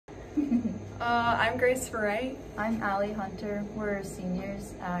I'm Grace Feray. I'm Allie Hunter. We're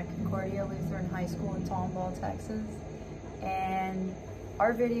seniors at Concordia Lutheran High School in Tomball, Texas. And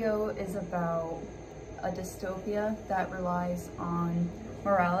our video is about a dystopia that relies on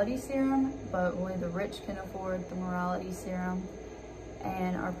morality serum, but only the rich can afford the morality serum.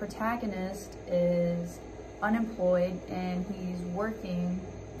 And our protagonist is unemployed and he's working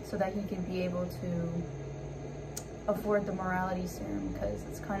so that he can be able to afford the morality serum because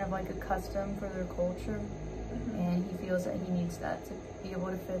it's kind of like a custom for their culture, and he feels that he needs that to be able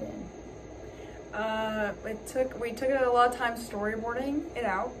to fit in. We took a lot of time storyboarding it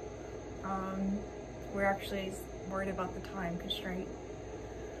out. We're actually worried about the time constraint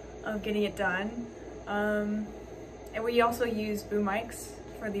of getting it done. And we also used boom mics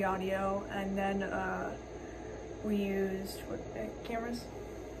for the audio, and then we used cameras?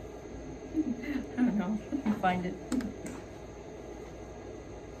 I don't know. You find it.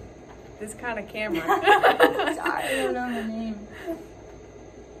 This kind of camera. I don't know the name.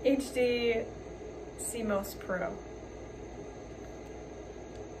 HD CMOS Pro.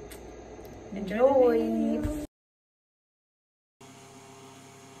 Enjoy.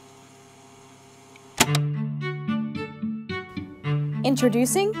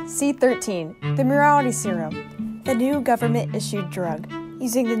 Introducing C-13, the morality serum, the new government-issued drug.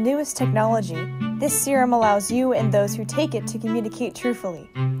 Using the newest technology, this serum allows you and those who take it to communicate truthfully.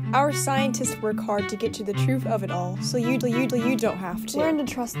 Our scientists work hard to get to the truth of it all, so you don't have to. Learn to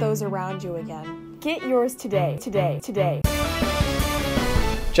trust those around you again. Get yours today.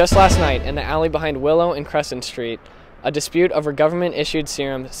 Just last night, in the alley behind Willow and Crescent Street, a dispute over government-issued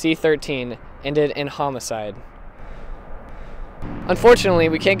serum C-13 ended in homicide. Unfortunately,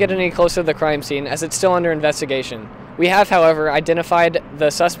 we can't get any closer to the crime scene as it's still under investigation. We have, however, identified the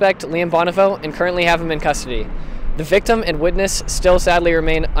suspect, Liam Bonneville, and currently have him in custody. The victim and witness still sadly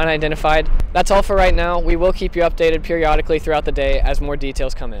remain unidentified. That's all for right now. We will keep you updated periodically throughout the day as more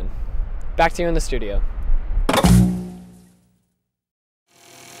details come in. Back to you in the studio.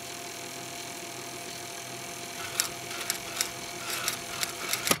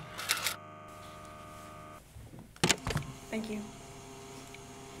 Thank you.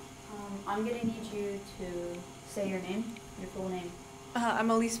 I'm gonna need you to say your name, your full name. I'm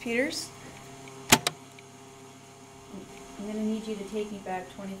Elise Peters. I'm gonna need you to take me back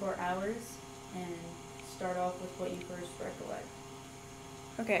 24 hours and start off with what you first recollect.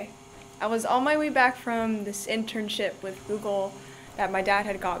 Okay. I was on my way back from this internship with Google that my dad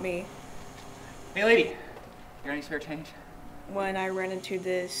had got me Hey lady, you got any spare change? when I ran into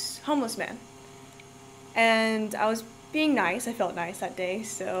this homeless man. And I was being nice, I felt nice that day,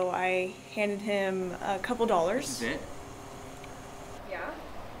 so I handed him a couple dollars. This is it? Yeah.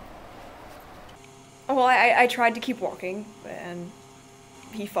 Well, I tried to keep walking, and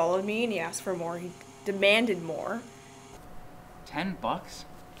he followed me and he asked for more. He demanded more. $10? What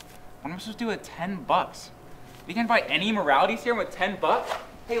am I supposed to do with $10? You can't buy any morality serum with $10?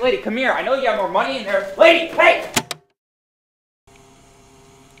 Hey lady, come here. I know you have more money in there. Lady, hey!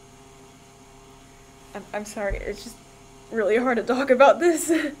 I'm sorry, it's just really hard to talk about this.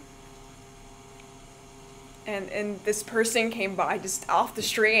 and this person came by just off the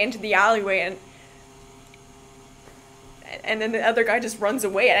street into the alleyway, and then the other guy just runs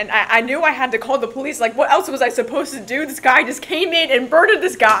away, and I knew I had to call the police. Like, what else was I supposed to do? This guy just came in and murdered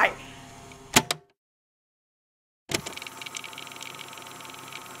this guy.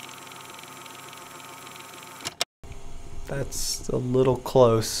 That's a little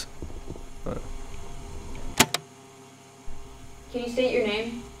close. Can you state your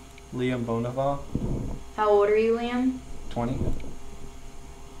name? Liam Bonneville, How old are you, Liam? 20.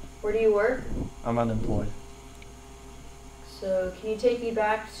 Where do you work? I'm unemployed. So can you take me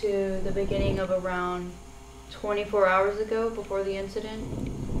back to the beginning of around 24 hours ago, before the incident?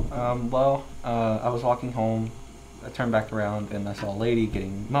 I was walking home, I turned back around and I saw a lady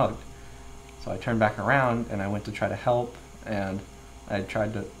getting mugged. So I turned back around and I went to try to help, and I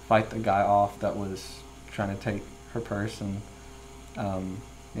tried to fight the guy off that was trying to take her purse, and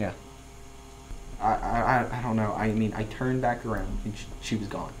yeah. I don't know. I mean, I turned back around and she was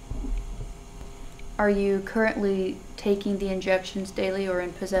gone. Are you currently taking the injections daily or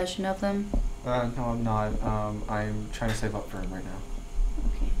in possession of them? No, I'm not. I'm trying to save up for him right now.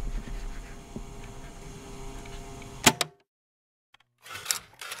 Okay.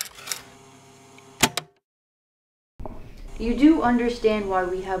 You do understand why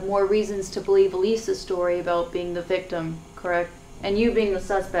we have more reasons to believe Elisa's story about being the victim, correct? And you being the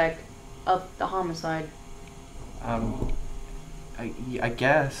suspect of the homicide. I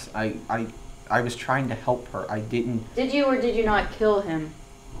guess I was trying to help her. I didn't. Did you or did you not kill him?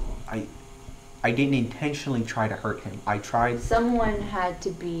 I didn't intentionally try to hurt him. I tried. Someone had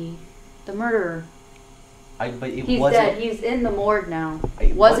to be the murderer. But it He's wasn't. dead. He's in the morgue now.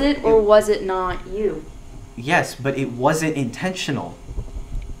 It Was wa- it or was it not you? Yes, but it wasn't intentional.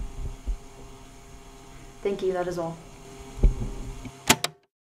 Thank you, that is all.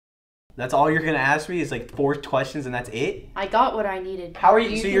 That's all you're gonna ask me is like 4 questions and that's it? I got what I needed. How are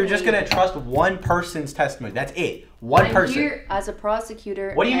you? So can you're just leave. gonna trust one person's testimony? That's it. One I'm person. here as a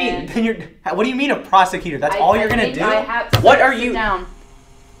prosecutor. What do you mean? and Then what do you mean a prosecutor? That's I- all I you're gonna think do? I have to What are sit you? down.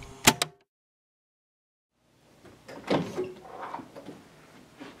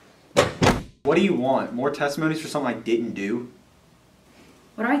 What do you want? More testimonies for something I didn't do?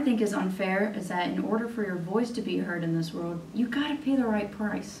 What I think is unfair is that in order for your voice to be heard in this world, you gotta pay the right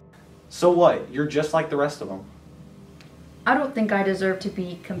price. So what? You're just like the rest of them. I don't think I deserve to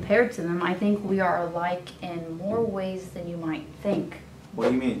be compared to them. I think we are alike in more ways than you might think. What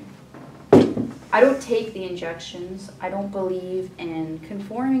do you mean? I don't take the injections. I don't believe in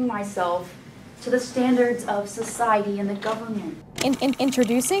conforming myself to the standards of society and the government.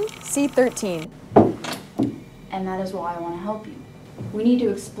 Introducing C-13. And that is why I want to help you. We need to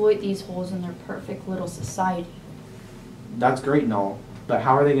exploit these holes in their perfect little society. That's great and all, but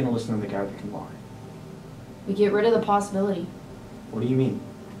how are they gonna listen to the guy that can lie? We get rid of the possibility. What do you mean?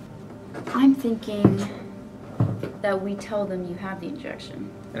 I'm thinking that we tell them you have the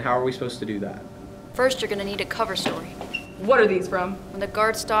injection. And how are we supposed to do that? First, you're going to need a cover story. What are these from? When the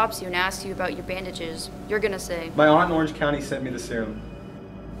guard stops you and asks you about your bandages, you're going to say, My aunt in Orange County sent me the serum.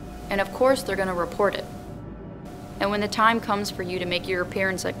 and of course they're going to report it. And when the time comes for you to make your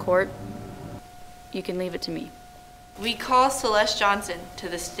appearance at court, you can leave it to me. We call Celeste Johnson to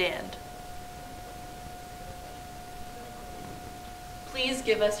the stand. Please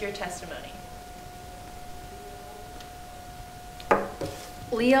give us your testimony.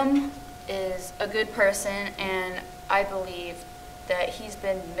 Liam is a good person, and I believe that he's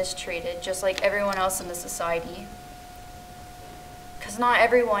been mistreated just like everyone else in the society. Because not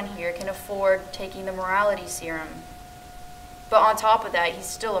everyone here can afford taking the morality serum. But on top of that, he's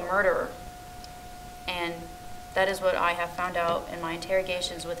still a murderer. And that is what I have found out in my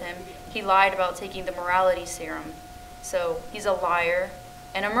interrogations with him. He lied about taking the morality serum. So he's a liar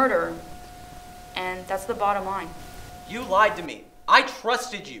and a murderer. And that's the bottom line. You lied to me. I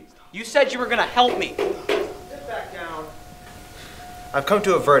trusted you. You said you were gonna help me. Sit back down. I've come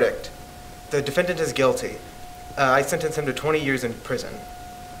to a verdict. The defendant is guilty. I sentence him to 20 years in prison.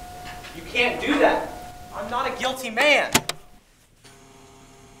 You can't do that. I'm not a guilty man.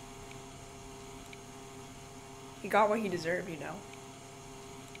 He got what he deserved, you know.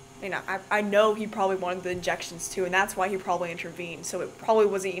 You know, I know he probably wanted the injections too, and that's why he probably intervened, so it probably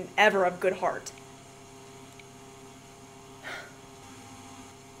wasn't even ever of good heart.